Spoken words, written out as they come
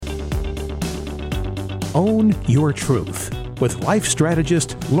Own Your Truth with life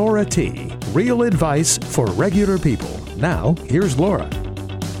strategist Laura T. Real advice for regular people. Now, here's Laura.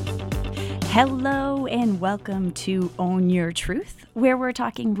 Hello and welcome to Own Your Truth, where we're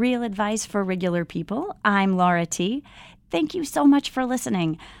talking real advice for regular people. I'm Laura T. Thank you so much for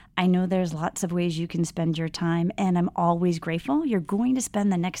listening. I know there's lots of ways you can spend your time, and I'm always grateful you're going to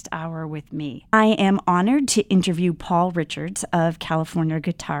spend the next hour with me. I am honored to interview Paul Richards of California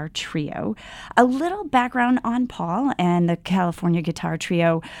Guitar Trio. A little background on Paul and the California Guitar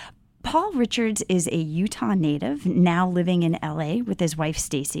Trio. Paul Richards is a Utah native, now living in LA with his wife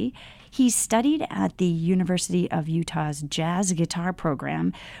Stacy. He studied at the University of Utah's jazz guitar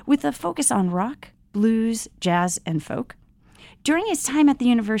program with a focus on rock, blues, jazz, and folk. During his time at the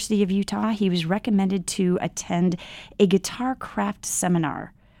University of Utah, he was recommended to attend a guitar craft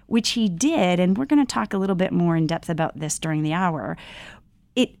seminar, which he did, and we're going to talk a little bit more in depth about this during the hour.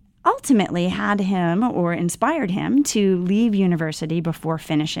 It ultimately had him, or inspired him, to leave university before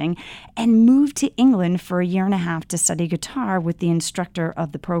finishing and move to England for a year and a half to study guitar with the instructor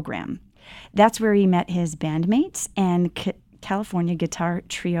of the program. That's where he met his bandmates, and California Guitar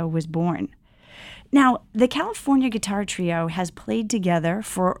Trio was born. Now, the California Guitar Trio has played together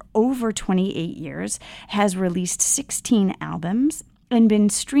for over 28 years, has released 16 albums, and been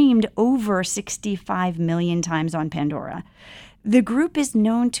streamed over 65 million times on Pandora. The group is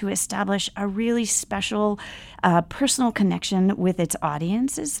known to establish a really special personal connection with its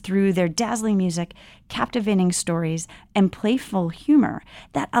audiences through their dazzling music, captivating stories, and playful humor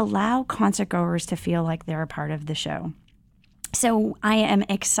that allow concertgoers to feel like they're a part of the show. So I am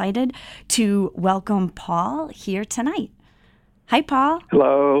excited to welcome Paul here tonight. Hi, Paul.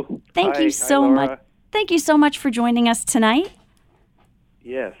 Hello. Thank you so much. Thank you so much for joining us tonight.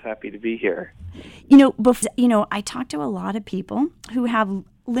 Yes, happy to be here. I talk to a lot of people who have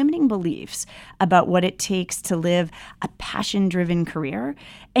limiting beliefs about what it takes to live a passion-driven career,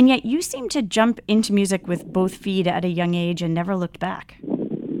 and yet you seem to jump into music with both feet at a young age and never looked back.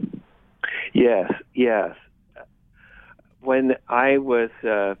 Yes. When I was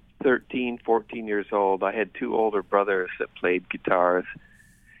 13, 14 years old, I had two older brothers that played guitars,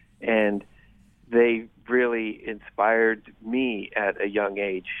 and they really inspired me at a young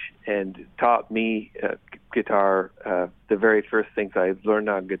age and taught me guitar. The very first things I learned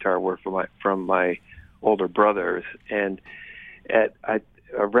on guitar were from my older brothers. And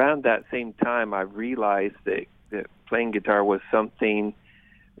around that same time, I realized that playing guitar was something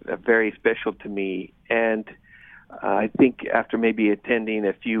very special to me. And I think after maybe attending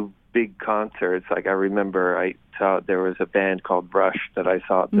a few big concerts, like I remember I saw there was a band called Rush that I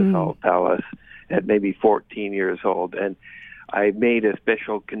saw at the Salt Palace at maybe 14 years old, and I made a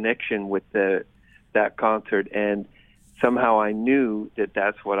special connection with that concert, and somehow I knew that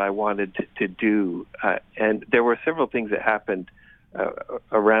that's what I wanted to do. And there were several things that happened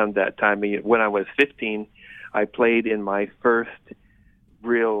around that time. When I was 15, I played in my first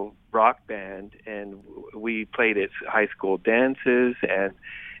real rock band, and we played at high school dances, and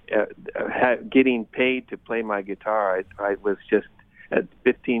getting paid to play my guitar. I was just at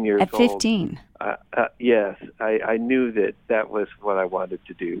 15 years old. At 15? Yes, I knew that was what I wanted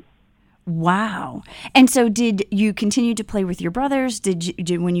to do. Wow. And so did you continue to play with your brothers? Did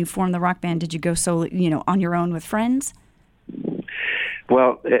you, when you formed the rock band, did you go solo, on your own with friends?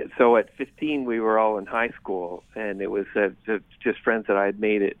 Well, so at 15, we were all in high school, and it was just friends that I had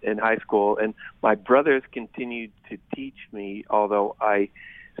made in high school. And my brothers continued to teach me, although I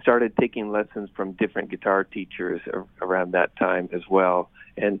started taking lessons from different guitar teachers around that time as well.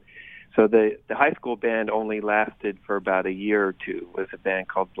 And so the high school band only lasted for about a year or two. It was a band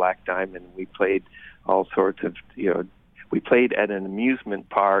called Black Diamond. We played all sorts of, we played at an amusement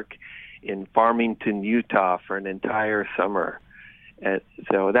park in Farmington, Utah for an entire summer. And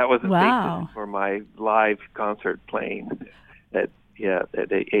so that was the basis for my live concert playing at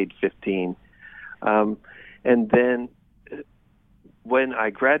age 15. And then when I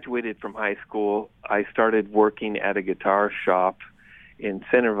graduated from high school, I started working at a guitar shop in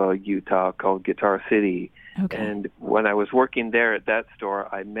Centerville, Utah called Guitar City. Okay. And when I was working there at that store,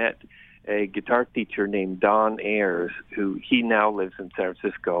 I met a guitar teacher named Don Ayers, he now lives in San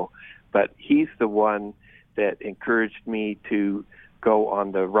Francisco, but he's the one that encouraged me to go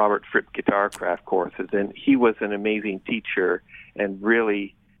on the Robert Fripp Guitar Craft courses. And he was an amazing teacher and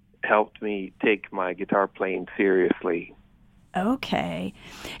really helped me take my guitar playing seriously. Okay.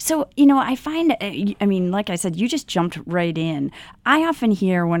 So, I find, like I said, you just jumped right in. I often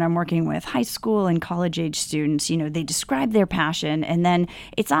hear when I'm working with high school and college age students, they describe their passion, and then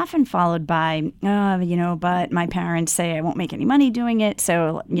it's often followed by, but my parents say I won't make any money doing it.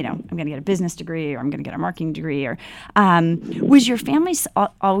 So, I'm going to get a business degree, or I'm going to get a marketing degree. Or was your family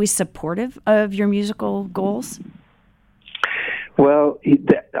always supportive of your musical goals? Well,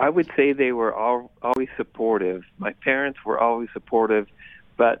 I would say they were always supportive. My parents were always supportive,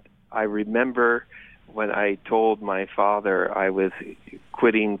 but I remember when I told my father I was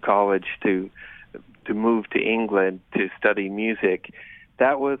quitting college to move to England to study music.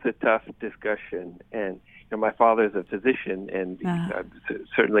 That was a tough discussion, and my father's a physician, and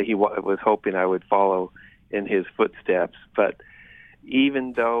certainly he was hoping I would follow in his footsteps. But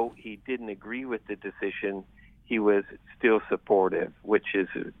even though he didn't agree with the decision, he was still supportive, which is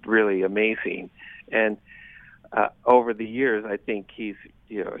really amazing. And over the years, I think he's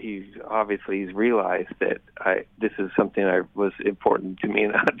realized that this is something that was important to me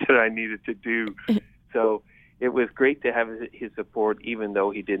and that I needed to do. So it was great to have his support, even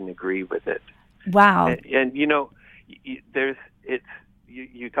though he didn't agree with it. Wow. And you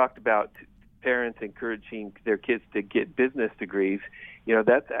talked about parents encouraging their kids to get business degrees.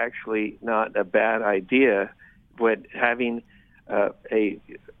 That's actually not a bad idea. When having a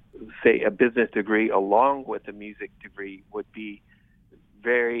business degree along with a music degree would be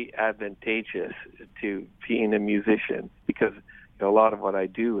very advantageous to being a musician, because a lot of what I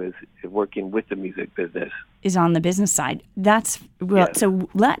do is working with the music business. Is on the business side. Yes. So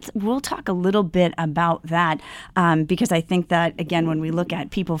we'll talk a little bit about that because I think that, again, when we look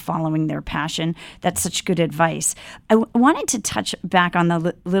at people following their passion, that's such good advice. I wanted to touch back on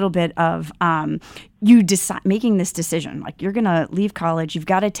the little bit of you making this decision. Like, you're going to leave college. You've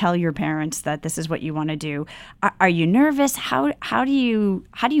got to tell your parents that this is what you want to do. Are you nervous? How do you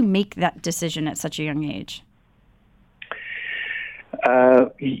make that decision at such a young age?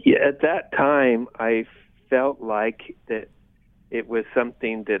 At that time, I felt like that it was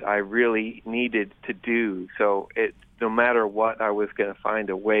something that I really needed to do. So no matter what, I was going to find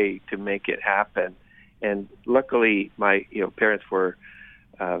a way to make it happen. And luckily, my parents were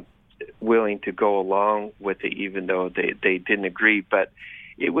willing to go along with it, even though they didn't agree. But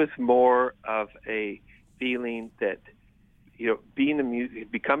it was more of a feeling that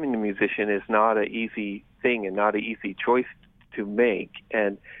becoming a musician is not an easy thing and not an easy choice to make.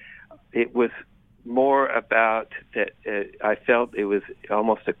 And it was more about that I felt it was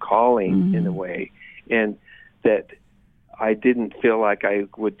almost a calling in a way, and that I didn't feel like I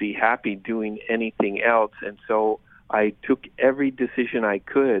would be happy doing anything else. And so I took every decision I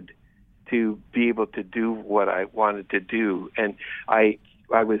could to be able to do what I wanted to do. And I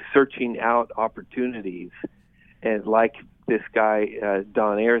was searching out opportunities, and like this guy,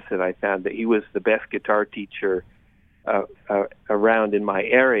 Don Ayers, that I found that he was the best guitar teacher around in my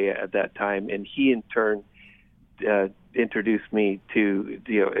area at that time, and he in turn introduced me to,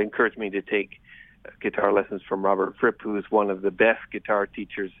 encouraged me to take guitar lessons from Robert Fripp, who is one of the best guitar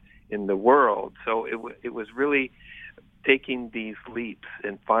teachers in the world. So it was really taking these leaps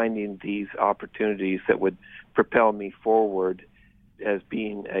and finding these opportunities that would propel me forward as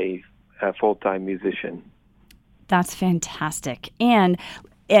being a full-time musician. That's fantastic. And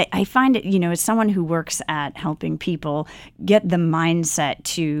I find it, as someone who works at helping people get the mindset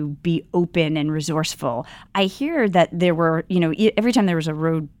to be open and resourceful, I hear that there were, every time there was a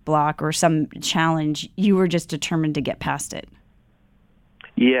roadblock or some challenge, you were just determined to get past it.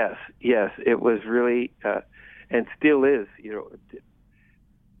 Yes, it was really, and still is,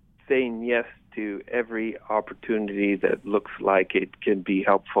 saying yes to every opportunity that looks like it can be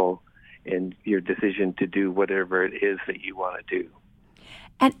helpful in your decision to do whatever it is that you want to do.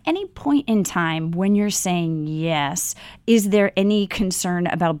 At any point in time when you're saying yes, is there any concern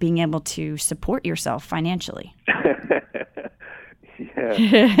about being able to support yourself financially?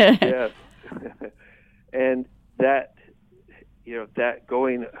 Yes. And that, that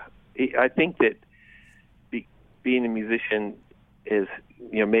going, I think that being a musician is,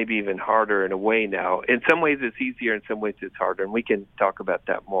 maybe even harder in a way now. In some ways it's easier, in some ways it's harder, and we can talk about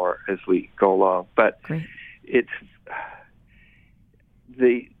that more as we go along. But Great. It's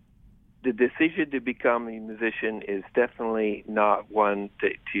the decision to become a musician is definitely not one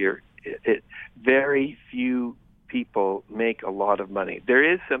that very few people make a lot of money. There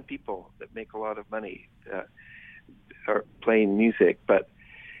is some people that make a lot of money are playing music, but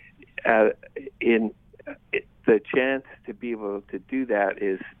the chance to be able to do that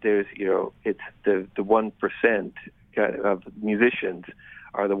is it's the 1% of musicians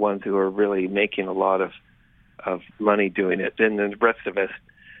are the ones who are really making a lot of of money doing it. And then the rest of us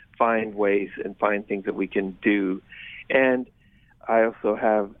find ways and find things that we can do. And I also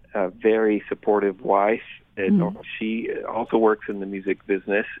have a very supportive wife. And she also works in the music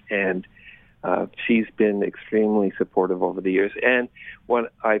business, and she's been extremely supportive over the years. And when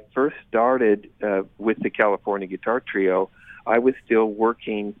I first started with the California Guitar Trio, I was still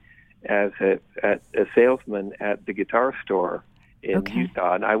working as a salesman at the guitar store in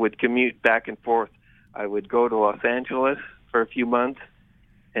Utah, and I would commute back and forth. I would go to Los Angeles for a few months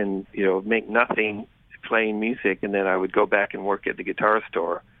and, make nothing playing music, and then I would go back and work at the guitar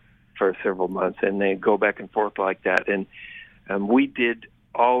store for several months, and then go back and forth like that. And we did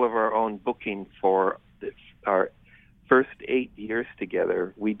all of our own booking for our first 8 years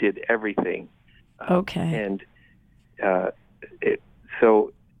together. We did everything. And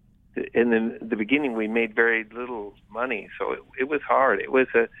so in the beginning, we made very little money, so it was hard. It was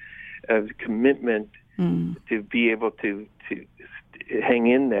a commitment to be able to hang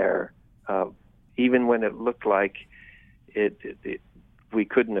in there, even when it looked like we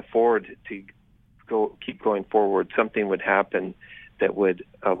couldn't afford to keep going forward. Something would happen that would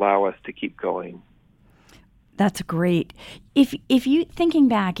allow us to keep going. That's great. If you, thinking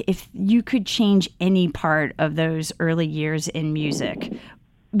back, if you could change any part of those early years in music,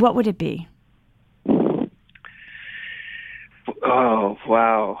 what would it be? Oh,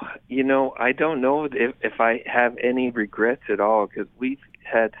 wow. I don't know if I have any regrets at all, because we've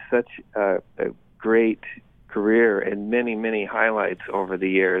had such a great career and many, many highlights over the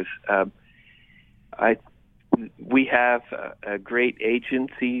years. We have a great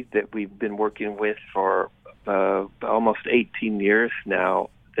agency that we've been working with for almost 18 years now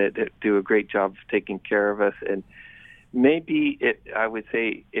that do a great job of taking care of us. And maybe I would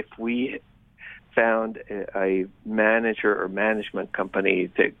say if we found a manager or management company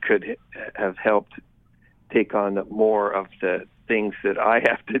that could have helped take on more of the things that I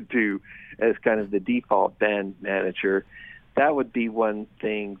have to do as kind of the default band manager, that would be one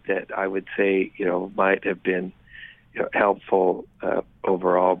thing that I would say, might have been helpful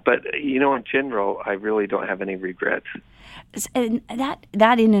overall. But, in general, I really don't have any regrets. And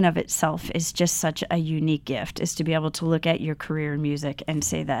that in and of itself is just such a unique gift, is to be able to look at your career in music and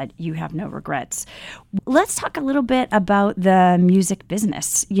say that you have no regrets. Let's talk a little bit about the music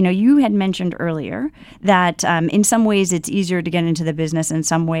business. You had mentioned earlier that in some ways it's easier to get into the business, in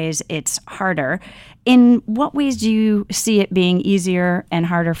some ways it's harder. In what ways do you see it being easier and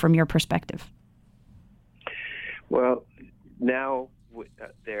harder from your perspective? Well, now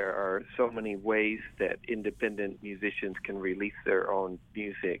there are so many ways that independent musicians can release their own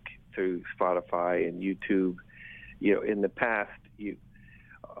music through Spotify and YouTube. In the past, you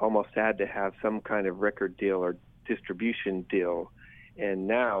almost had to have some kind of record deal or distribution deal, and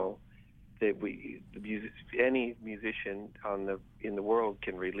now that any musician in the world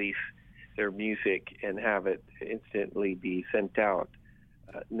can release their music and have it instantly be sent out.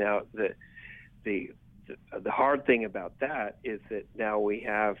 Now the hard thing about that is that now we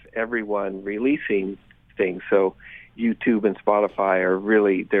have everyone releasing things. So YouTube and Spotify are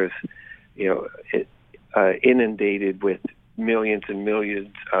really, there's, inundated with millions and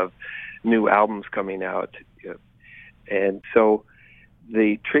millions of new albums coming out. And so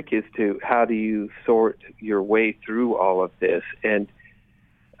the trick is how do you sort your way through all of this? And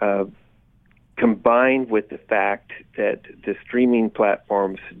combined with the fact that the streaming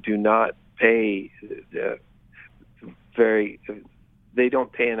platforms do not pay they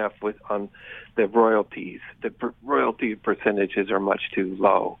don't pay enough on the royalties. The royalty percentages are much too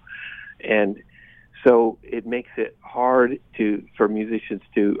low, and so it makes it hard for musicians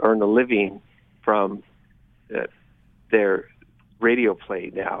to earn a living from their radio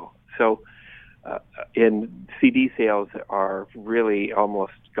play now. So and CD sales are really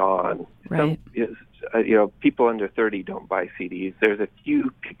almost gone. Right. People under 30 don't buy CDs. There's a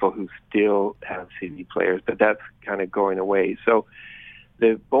few people who still have CD players, but that's kind of going away. So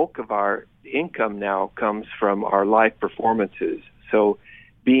the bulk of our income now comes from our live performances. So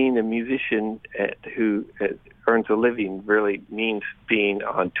being a musician who earns a living really means being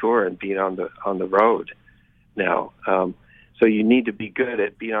on tour and being on the road now. So you need to be good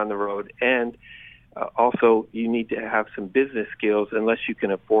at being on the road, and also you need to have some business skills, unless you can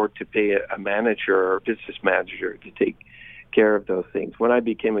afford to pay a manager or a business manager to take care of those things. When I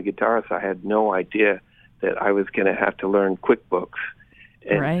became a guitarist, I had no idea that I was going to have to learn QuickBooks.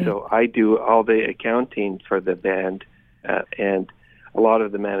 And so I do all the accounting for the band and a lot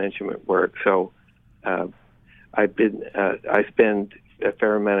of the management work. So I spend a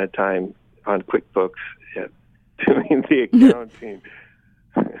fair amount of time on QuickBooks doing the accounting.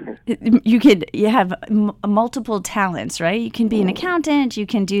 You have multiple talents, right? You can be an accountant, you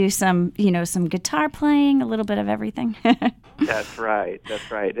can do some guitar playing, a little bit of everything. That's right.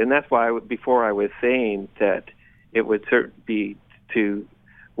 And that's why before I was saying that it would certainly be to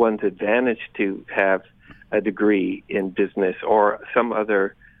one's advantage to have a degree in business or some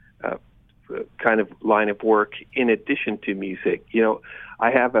other kind of line of work in addition to music. I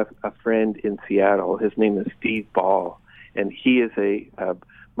have a friend in Seattle. His name is Steve Ball, and he is a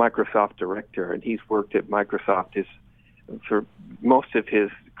Microsoft director, and he's worked at Microsoft for most of his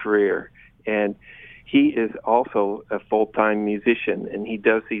career. And he is also a full-time musician, and he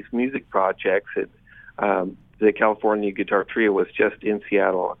does these music projects. The California Guitar Trio was just in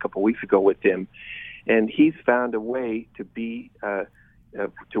Seattle a couple weeks ago with him, and he's found a way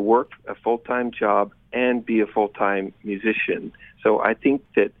to work a full-time job and be a full-time musician. So I think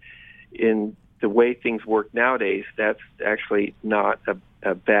that in the way things work nowadays, that's actually not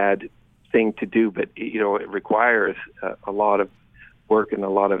a bad thing to do, but it requires a lot of work and a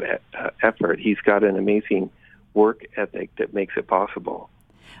lot of effort. He's got an amazing work ethic that makes it possible.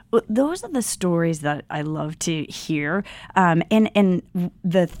 Well, those are the stories that I love to hear. And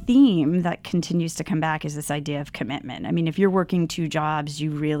the theme that continues to come back is this idea of commitment. I mean, if you're working two jobs,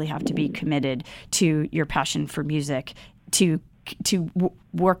 you really have to be committed to your passion for music to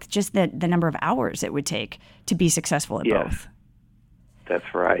work just the number of hours it would take to be successful at both.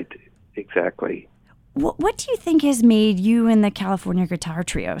 That's right. Exactly. What do you think has made you and the California Guitar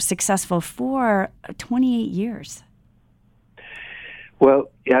Trio successful for 28 years?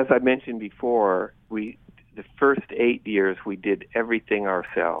 Well, as I mentioned before, the first 8 years we did everything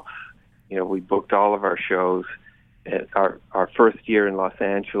ourselves. We booked all of our shows. Our first year in Los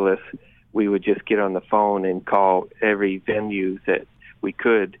Angeles, we would just get on the phone and call every venue that we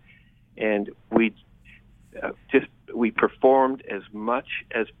could, and we performed as much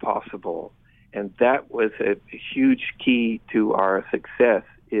as possible. And that was a huge key to our success,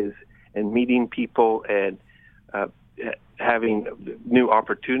 and meeting people and having new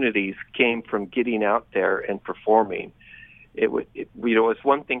opportunities came from getting out there and performing. It's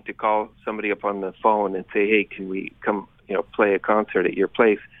one thing to call somebody up on the phone and say, "Hey, can we come, play a concert at your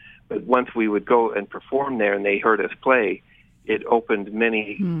place?" But once we would go and perform there and they heard us play, it opened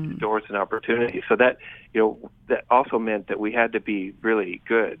many doors and opportunities. So that also meant that we had to be really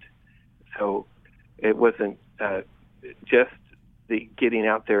good. So it wasn't just the getting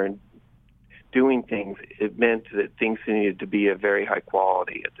out there and doing things. It meant that things needed to be of very high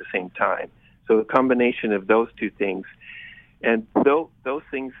quality at the same time. So the combination of those two things, and those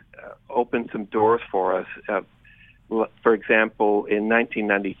things opened some doors for us. For example, in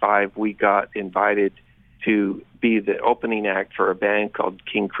 1995, we got invited to be the opening act for a band called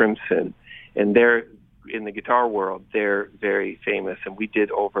King Crimson, and they're in the guitar world, they're very famous, and we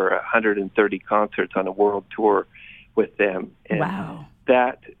did over 130 concerts on a world tour with them. And wow.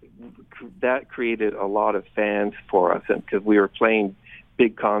 That created a lot of fans for us, and because we were playing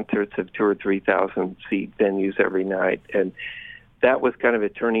big concerts of 2,000 or 3,000 seat venues every night, and that was kind of a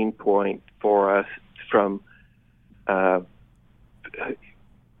turning point for us from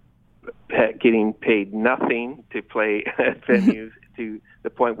getting paid nothing to play at venues to the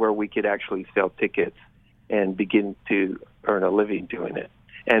point where we could actually sell tickets and begin to earn a living doing it.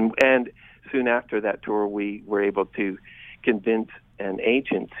 And soon after that tour, we were able to convince an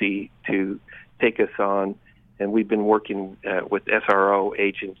agency to take us on, and we've been working with SRO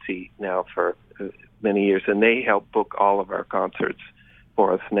Agency now for many years, and they help book all of our concerts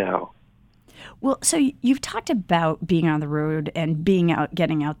for us now. Well, so you've talked about being on the road and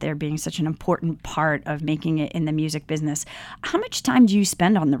getting out there being such an important part of making it in the music business. How much time do you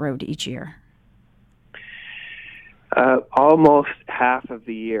spend on the road each year? Almost half of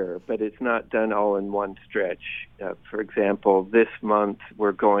the year, but it's not done all in one stretch. For example, this month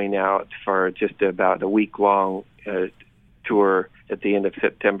we're going out for just about a week-long tour at the end of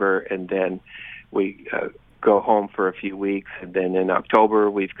September, and then we go home for a few weeks. And then in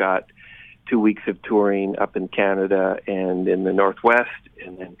October, we've got 2 weeks of touring up in Canada and in the Northwest,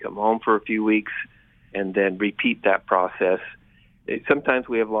 and then come home for a few weeks, and then repeat that process. Sometimes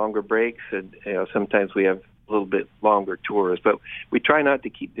we have longer breaks, and sometimes we have a little bit longer tours, but we try not to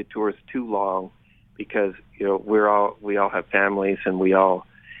keep the tours too long because we all have families and we all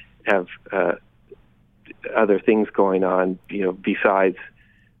have other things going on, besides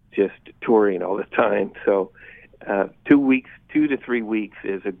just touring all the time. So 2 to 3 weeks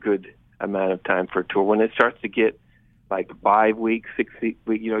is a good amount of time for a tour. When it starts to get like 5 weeks, 6 weeks,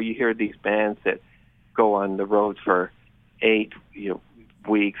 you hear these bands that go on the road for 8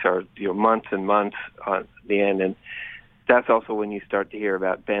 weeks or months and months on the end, and that's also when you start to hear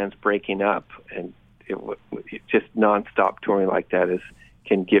about bands breaking up, and just nonstop touring like that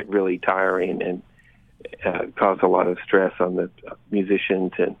can get really tiring and cause a lot of stress on the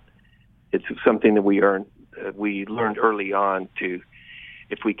musicians. And it's something that we learned early on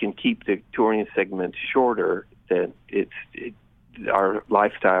if we can keep the touring segments shorter, then our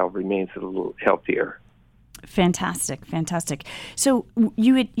lifestyle remains a little healthier. Fantastic. So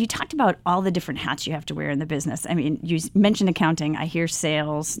you talked about all the different hats you have to wear in the business. I mean, you mentioned accounting. I hear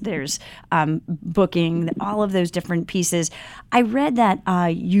sales. There's booking. All of those different pieces. I read that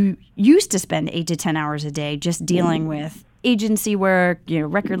you used to spend 8 to 10 hours a day just dealing with agency work,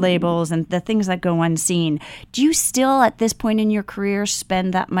 record labels, and the things that go unseen. Do you still, at this point in your career,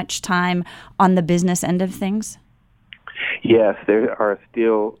 spend that much time on the business end of things? Yes, there are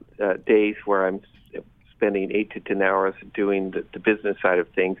still days where I'm spending 8 to 10 hours doing the business side of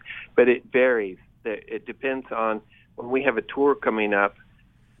things, but it varies. It depends on when we have a tour coming up.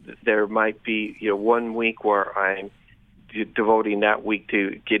 There might be 1 week where I'm devoting that week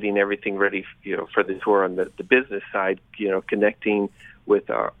to getting everything ready for the tour on the business side, connecting with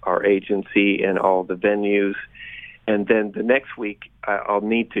our agency and all the venues, and then the next week I'll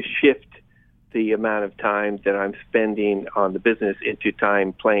need to shift the amount of time that I'm spending on the business into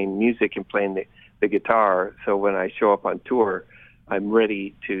time playing music and playing the guitar. So when I show up on tour, I'm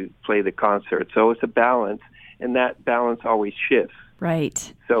ready to play the concert. So it's a balance, and that balance always shifts.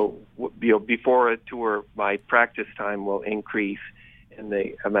 Right. So before a tour, my practice time will increase, and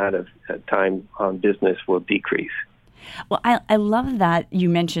the amount of time on business will decrease. Well, I love that you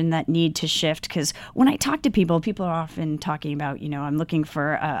mentioned that need to shift, because when I talk to people are often talking about, I'm looking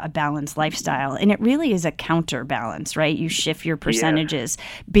for a balanced lifestyle. And it really is a counterbalance, right? You shift your percentages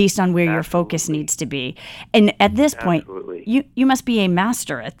based on where your focus needs to be. And at this point, you must be a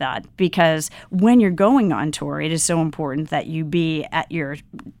master at that, because when you're going on tour, it is so important that you be at your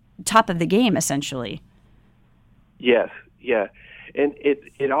top of the game, essentially. Yes, yeah. And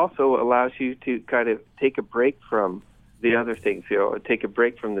it also allows you to kind of take a break from the other things, take a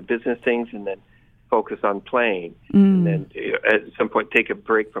break from the business things and then focus on playing. And then at some point take a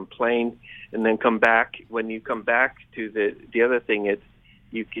break from playing and then come back. When you come back to the other thing,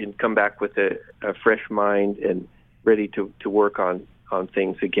 you can come back with a fresh mind and ready to work on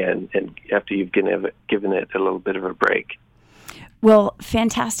things again, and after you've given it a little bit of a break. Well,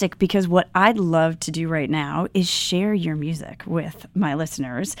 fantastic, because what I'd love to do right now is share your music with my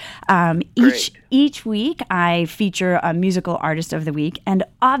listeners. Each week, I feature a musical artist of the week, and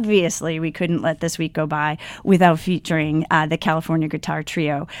obviously we couldn't let this week go by without featuring the California Guitar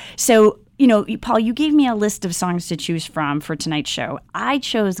Trio. So, Paul, you gave me a list of songs to choose from for tonight's show. I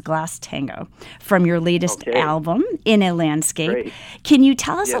chose Glass Tango from your latest album, In a Landscape. Great. Can you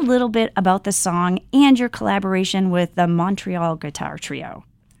tell us a little bit about the song and your collaboration with the Montreal Guitar Trio?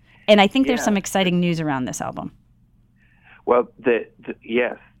 And I think there's some exciting news around this album. Well, there's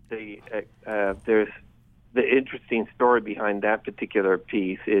the interesting story behind that particular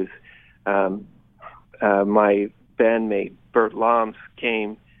piece is my bandmate Bert Loms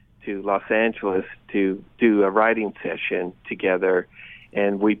came to Los Angeles to do a writing session together,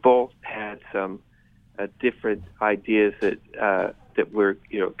 and we both had some different ideas that were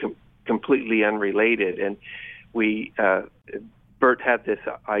completely unrelated. And Bert had this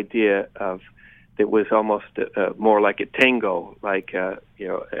idea of that was almost more like a tango, like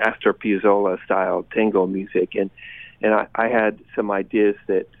Astor Piazzolla style tango music, and I had some ideas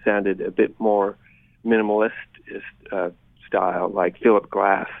that sounded a bit more minimalist style, like Philip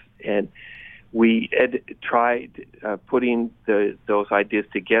Glass. And we had tried putting those ideas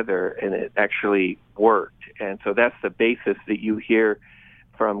together, and it actually worked. And so that's the basis that you hear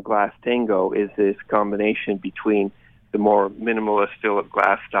from Glass Tango, is this combination between the more minimalist Philip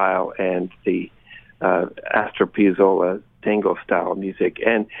Glass style and the Astor Piazzolla tango style music.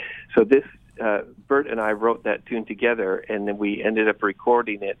 And so Bert and I wrote that tune together, and then we ended up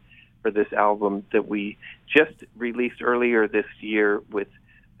recording it for this album that we just released earlier this year with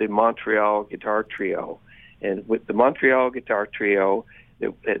the Montreal Guitar Trio. And with the Montreal Guitar Trio,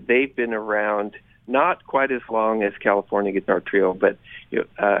 they've been around not quite as long as California Guitar Trio, but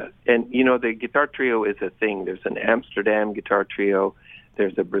the Guitar Trio is a thing. There's an Amsterdam Guitar Trio,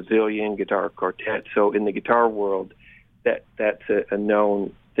 there's a Brazilian guitar quartet. So in the guitar world, that's a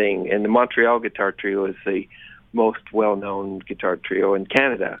known thing. And the Montreal Guitar Trio is the most well-known guitar trio in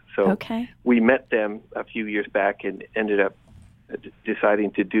Canada. So we met them a few years back and ended up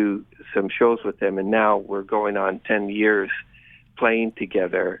deciding to do some shows with them, and now we're going on 10 years playing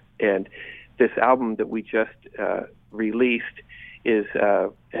together. And this album that we just released is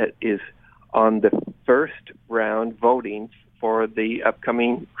on the first round voting for the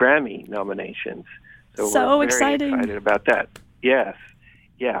upcoming Grammy nominations. So we're very exciting. Excited about that. Yes.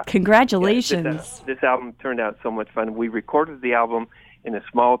 Yeah. Congratulations. Yeah, this album turned out so much fun. We recorded the album in a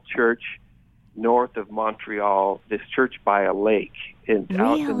small church north of Montreal, this church by a lake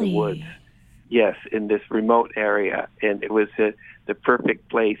out in the woods. Yes, in this remote area. And it was the perfect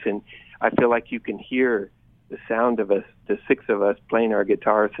place. And I feel like you can hear the sound of us, the six of us, playing our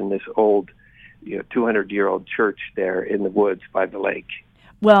guitars in this old 200-year-old church there in the woods by the lake.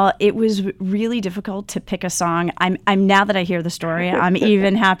 Well, it was really difficult to pick a song. I'm now that I hear the story, I'm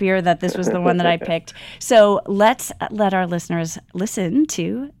even happier that this was the one that I picked. So let's let our listeners listen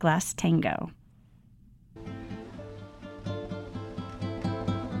to Glass Tango.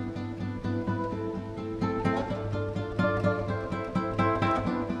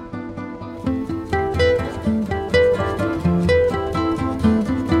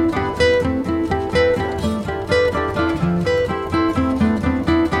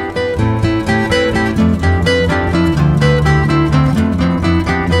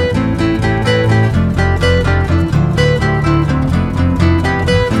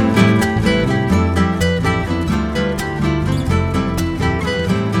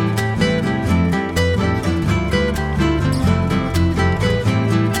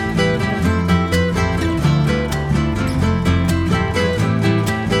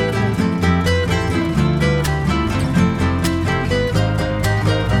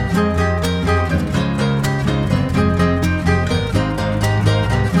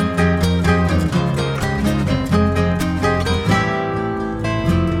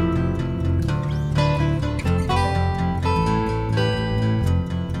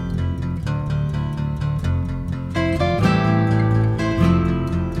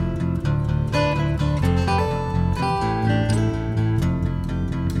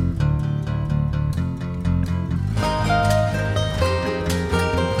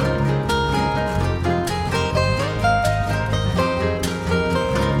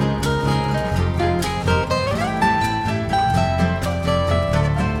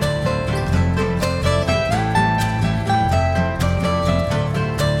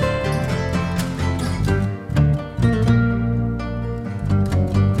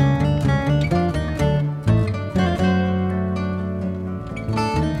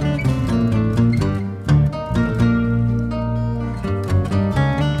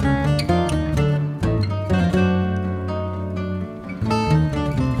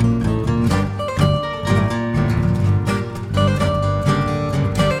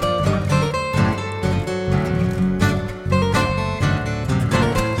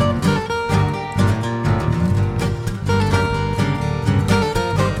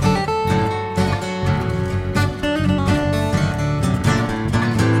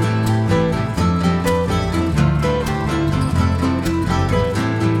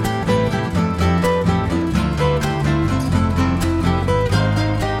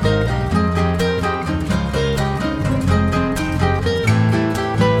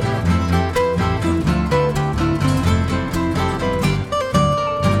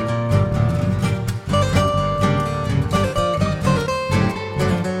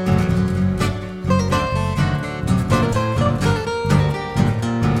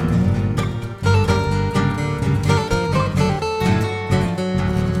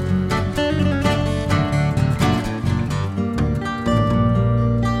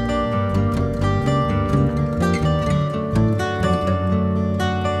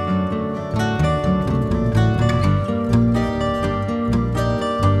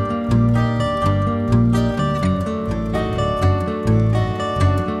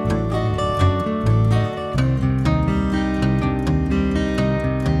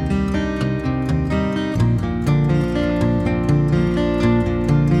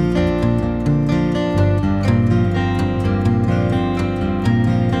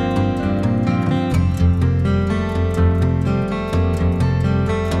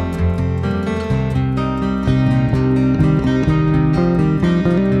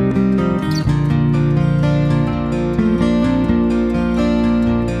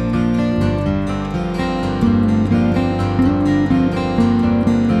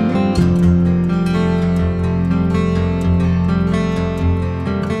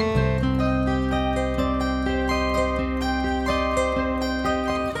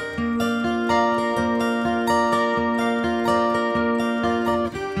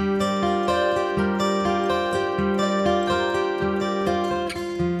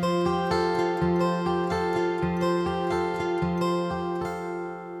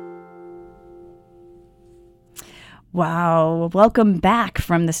 Wow. Welcome back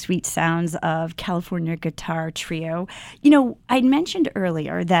from the sweet sounds of California Guitar Trio. I mentioned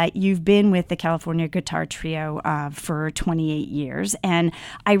earlier that you've been with the California Guitar Trio for 28 years, and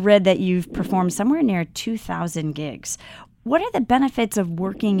I read that you've performed somewhere near 2,000 gigs. What are the benefits of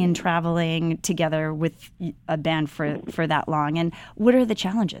working and traveling together with a band for that long, and what are the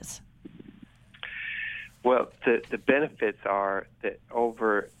challenges? Well, the benefits are that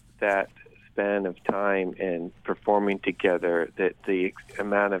over that span of time and performing together, that the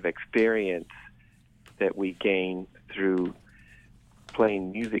amount of experience that we gain through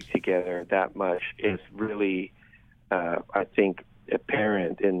playing music together that much is really, I think,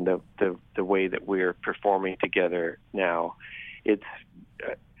 apparent in the way that we're performing together now. It's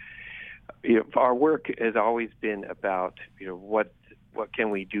our work has always been about what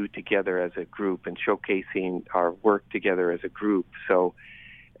can we do together as a group and showcasing our work together as a group. So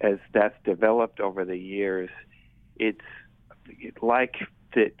as that's developed over the years, it's like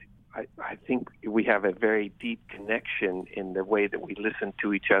that. I think we have a very deep connection in the way that we listen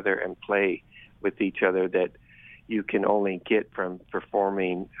to each other and play with each other that you can only get from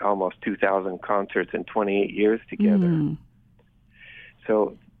performing almost 2,000 concerts in 28 years together.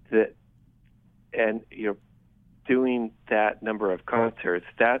 So doing that number of concerts,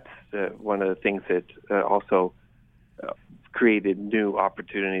 that's one of the things that also created new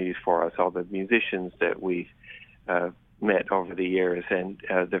opportunities for us, all the musicians that we've met over the years and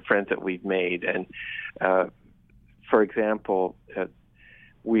the friends that we've made. And for example,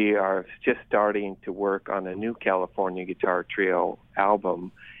 we are just starting to work on a new California Guitar Trio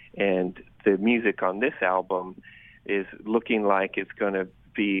album, and the music on this album is looking like it's going to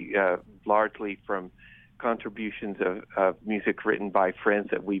be largely from contributions of music written by friends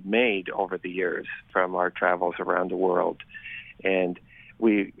that we've made over the years from our travels around the world. And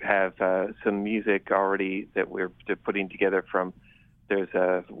we have some music already that we're putting together from, there's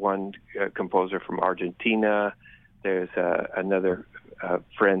one composer from Argentina, there's another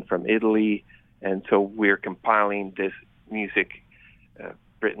friend from Italy, and so we're compiling this music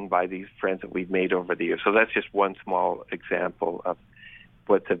written by these friends that we've made over the years. So that's just one small example of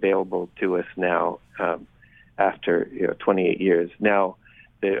what's available to us now after 28 years. Now,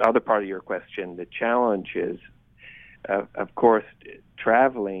 the other part of your question, the challenge is, of course,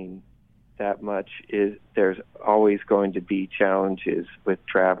 traveling that much there's always going to be challenges with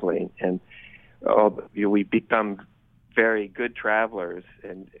traveling, and we become very good travelers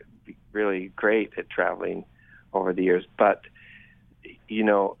and really great at traveling over the years. But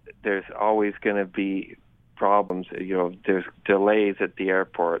there's always going to be problems. There's delays at the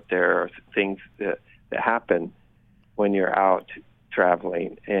airport. There are things that happen when you're out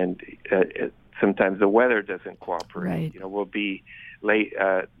traveling, and sometimes the weather doesn't cooperate. Right. We'll be late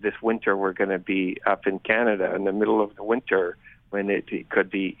this winter. We're going to be up in Canada in the middle of the winter when it could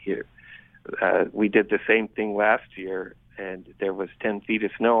be here. We did the same thing last year, and there was 10 feet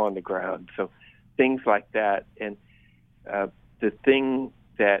of snow on the ground. So things like that. And the thing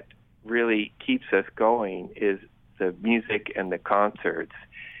that really keeps us going is the music and the concerts.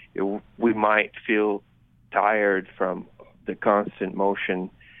 We might feel tired from the constant motion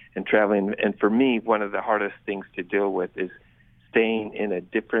and traveling. And for me, one of the hardest things to deal with is staying in a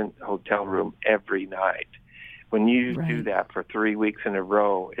different hotel room every night. When you do that for 3 weeks in a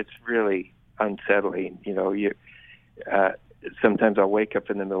row, it's really unsettling. Sometimes I'll wake up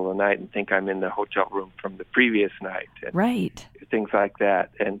in the middle of the night and think I'm in the hotel room from the previous night. And things like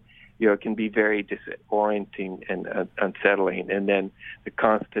that. And, it can be very disorienting and unsettling. And then the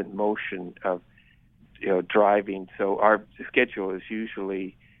constant motion of, driving. So our schedule is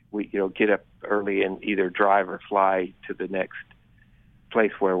usually we, get up early and either drive or fly to the next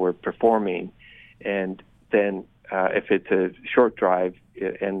place where we're performing. And then if it's a short drive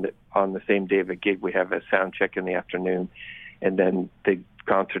and on the same day of a gig, we have a sound check in the afternoon and then the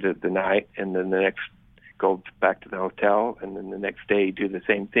concert at the night, and then the next go back to the hotel, and then the next day do the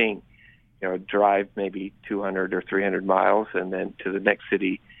same thing. Drive maybe 200 or 300 miles and then to the next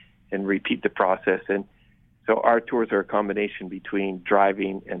city and repeat the process. And so our tours are a combination between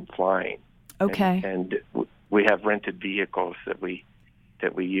driving and flying. Okay. And we have rented vehicles that we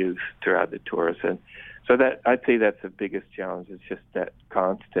use throughout the tours. And so that I'd say that's the biggest challenge, is just that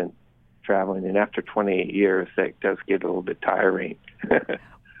constant traveling. And after 28 years, that does get a little bit tiring.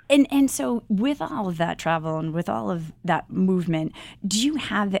 And so with all of that travel and with all of that movement, do you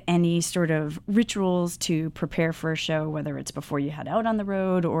have any sort of rituals to prepare for a show, whether it's before you head out on the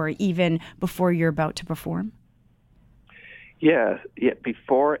road or even before you're about to perform? Yeah.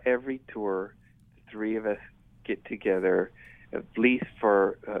 Before every tour, the three of us get together at least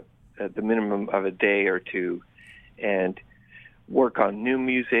for the minimum of a day or two, and work on new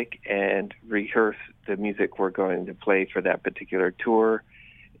music and rehearse the music we're going to play for that particular tour.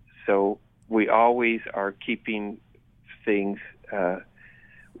 So we always are keeping things,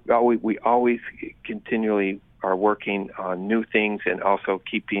 we always continually are working on new things and also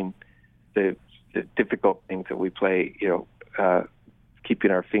keeping the difficult things that we play,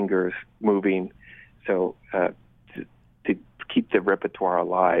 keeping our fingers moving, so to keep the repertoire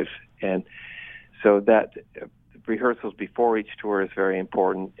alive. And so that rehearsals before each tour is very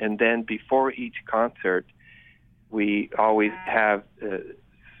important. And then before each concert, we always have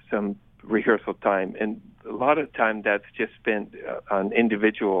some rehearsal time. And a lot of time that's just spent on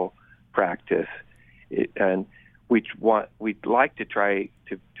individual practice. And we'd like to try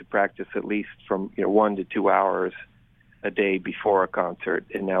to practice at least from 1 to 2 hours a day before a concert.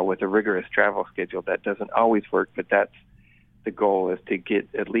 And now with a rigorous travel schedule, that doesn't always work, but that's the goal, is to get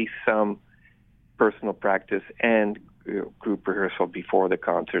at least some personal practice and group rehearsal before the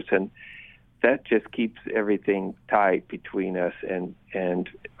concerts. And that just keeps everything tight between us. And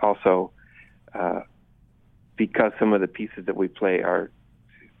also because some of the pieces that we play are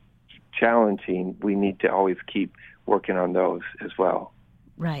challenging, we need to always keep working on those as well.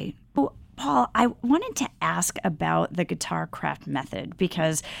 Right. Well, Paul, I wanted to ask about the guitar craft method,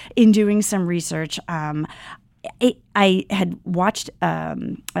 because in doing some research, I had watched a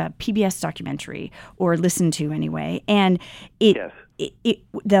PBS documentary, or listened to anyway, and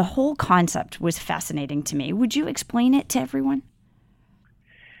the whole concept was fascinating to me. Would you explain it to everyone?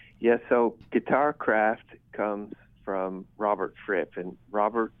 Yeah, so guitar craft comes from Robert Fripp, and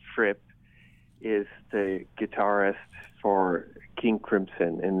Robert Fripp is the guitarist for King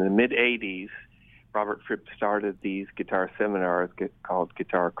Crimson. In the mid-'80s, Robert Fripp started these guitar seminars called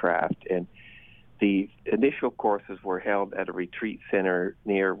Guitar Craft, and the initial courses were held at a retreat center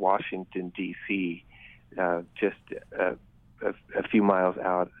near Washington, D.C., just a few miles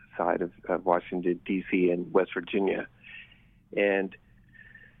outside of Washington, D.C. and West Virginia. And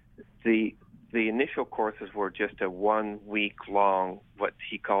the initial courses were just a 1 week long, what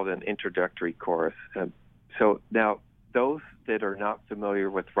he called an introductory course. So now, those that are not familiar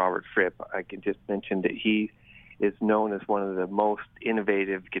with Robert Fripp, I can just mention that he is known as one of the most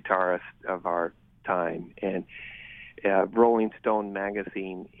innovative guitarists of our time. And Rolling Stone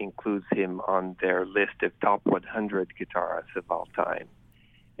magazine includes him on their list of top 100 guitarists of all time.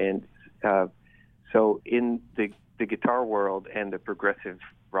 And so in the guitar world and the progressive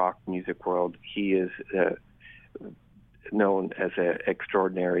rock music world, he is known as an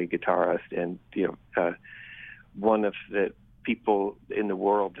extraordinary guitarist, and one of the people in the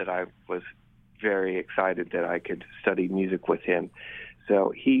world that I was very excited that I could study music with him.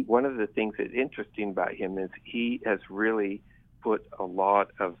 So one of the things that's interesting about him is he has really put a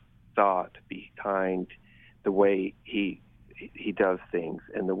lot of thought behind the way he does things,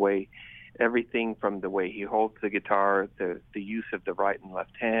 and the way everything from the way he holds the guitar, the use of the right and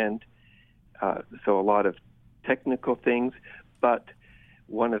left hand, so a lot of technical things. But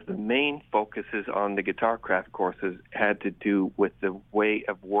one of the main focuses on the Guitar Craft courses had to do with the way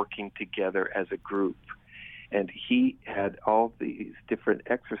of working together as a group. And he had all these different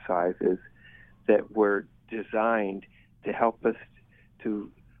exercises that were designed to help us to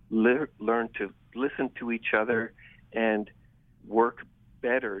learn to listen to each other and work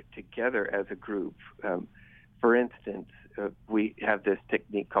better together as a group. For instance, we have this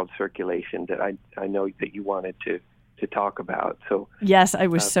technique called circulation that I know that you wanted to talk about. So yes, it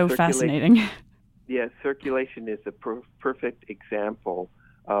was so fascinating. Yeah, circulation is a perfect example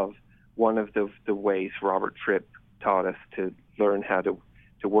of one of the ways Robert Fripp taught us to learn how to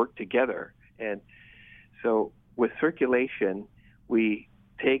work together. And so with circulation, we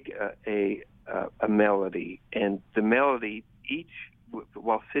take a melody, and the melody,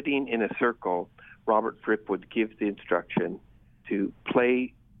 while sitting in a circle, Robert Fripp would give the instruction to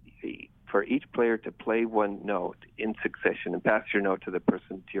play, for each player to play one note in succession and pass your note to the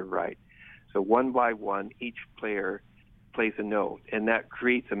person to your right. So one by one, each player plays a note, and that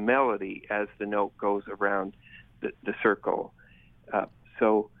creates a melody as the note goes around the circle.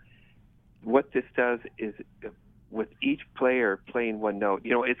 So what this does is, with each player playing one note,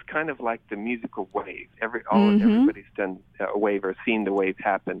 it's kind of like the musical wave. Everybody's done a wave or seen the wave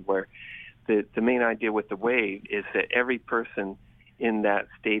happen, where the main idea with the wave is that every person in that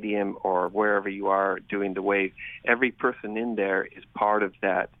stadium or wherever you are doing the wave, every person in there is part of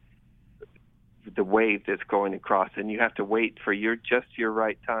the wave that's going across, and you have to wait for your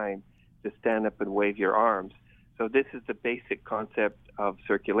right time to stand up and wave your arms. So this is the basic concept of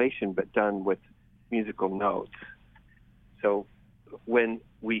circulation, but done with musical notes. So when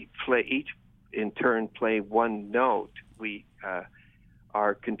we play, in turn play one note, we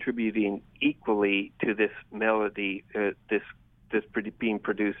are contributing equally to this melody, this being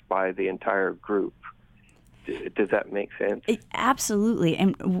produced by the entire group. Does that make sense? Absolutely.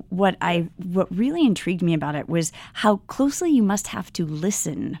 And what really intrigued me about it was how closely you must have to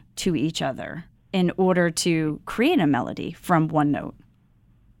listen to each other in order to create a melody from one note.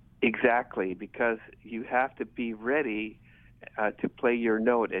 Exactly, because you have to be ready to play your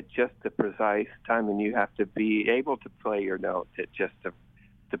note at just the precise time, and you have to be able to play your note at just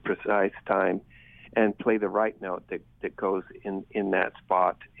the precise time and play the right note that goes in that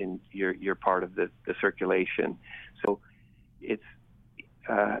spot in your part of the circulation. So it's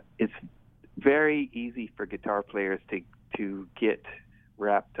very easy for guitar players to get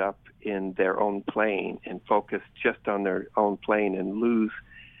wrapped up in their own playing and focus just on their own playing and lose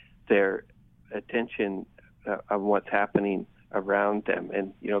their attention on what's happening around them.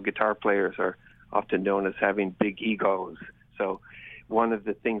 And, guitar players are often known as having big egos. So one of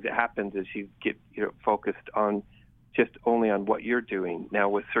the things that happens is you get focused on just only on what you're doing. Now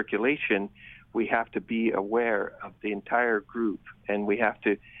with circulation, we have to be aware of the entire group, and we have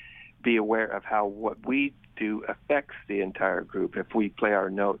to be aware of how what we do affects the entire group. If we play our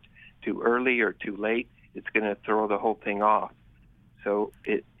note too early or too late, it's going to throw the whole thing off. So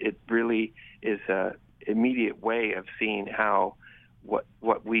it really is a immediate way of seeing how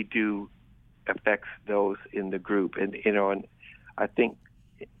what we do affects those in the group. And and I think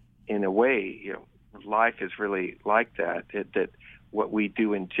in a way, life is really like that what we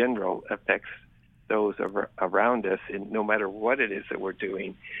do in general affects those around us, and no matter what it is that we're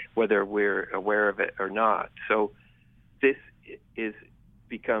doing, whether we're aware of it or not. So this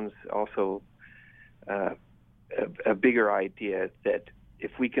becomes also a bigger idea that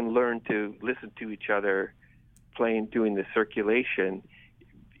if we can learn to listen to each other doing the circulation,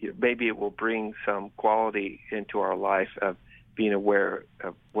 maybe it will bring some quality into our life of being aware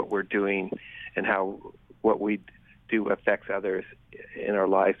of what we're doing and how what we do affects others in our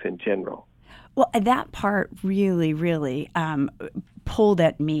life in general. Well, that part really, really pulled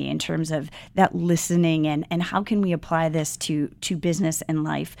at me in terms of that listening and how can we apply this to business and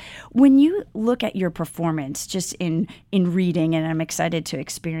life. When you look at your performance, just in reading, and I'm excited to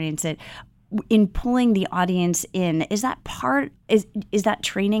experience it, in pulling the audience in, is that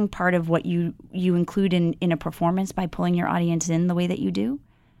training part of what you include in a performance by pulling your audience in the way that you do?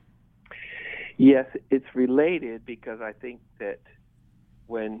 Yes, it's related, because I think that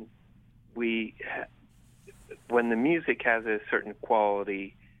when the music has a certain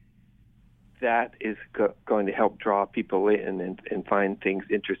quality, that is going to help draw people in and find things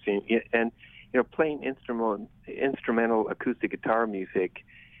interesting. And playing instrumental acoustic guitar music,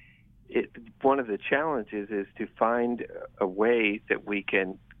 one of the challenges is to find a way that we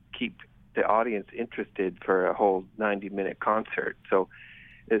can keep the audience interested for a whole 90-minute concert. So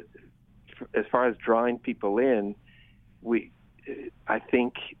as far as drawing people in, I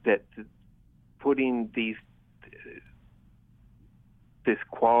think that putting this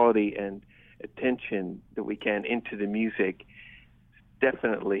quality and attention that we can into the music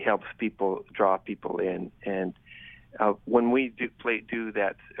definitely helps draw people in. And when we do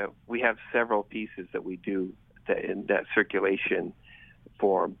that, we have several pieces that we do in that circulation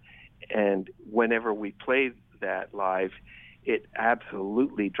form. And whenever we play that live, it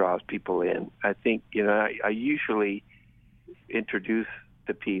absolutely draws people in. I think, I usually introduce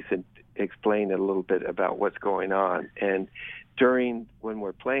the piece and explain a little bit about what's going on. And when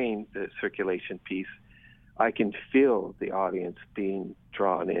we're playing the circulation piece, I can feel the audience being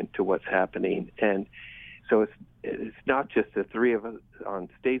drawn into what's happening. And so it's not just the three of us on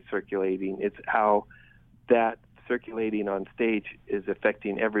stage circulating, it's how that circulating on stage is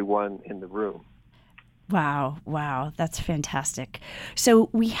affecting everyone in the room. Wow, that's fantastic. So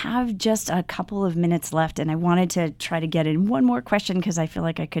we have just a couple of minutes left, and I wanted to try to get in one more question because I feel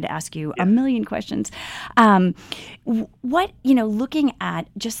like I could ask you a million questions. Looking at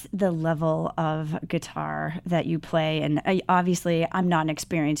just the level of guitar that you play, and obviously I'm not an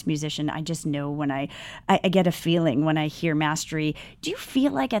experienced musician. I just know when I get a feeling when I hear mastery. Do you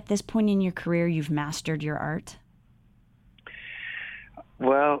feel like at this point in your career you've mastered your art?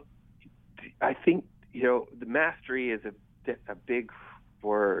 Well, I think the mastery is a big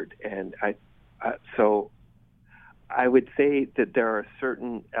word, and so I would say that there are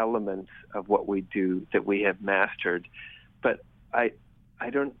certain elements of what we do that we have mastered, but I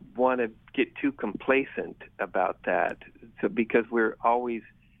don't want to get too complacent about that. So because we're always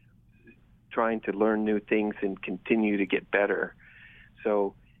trying to learn new things and continue to get better.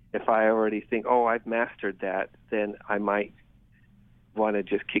 So if I already think, I've mastered that, then I might want to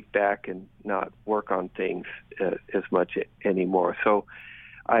just kick back and not work on things as much anymore. So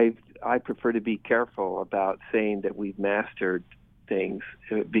I prefer to be careful about saying that we've mastered things,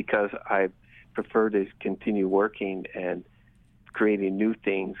 because I prefer to continue working and creating new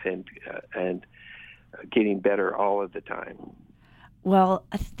things and getting better all of the time. Well,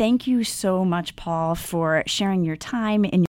 thank you so much, Paul, for sharing your time and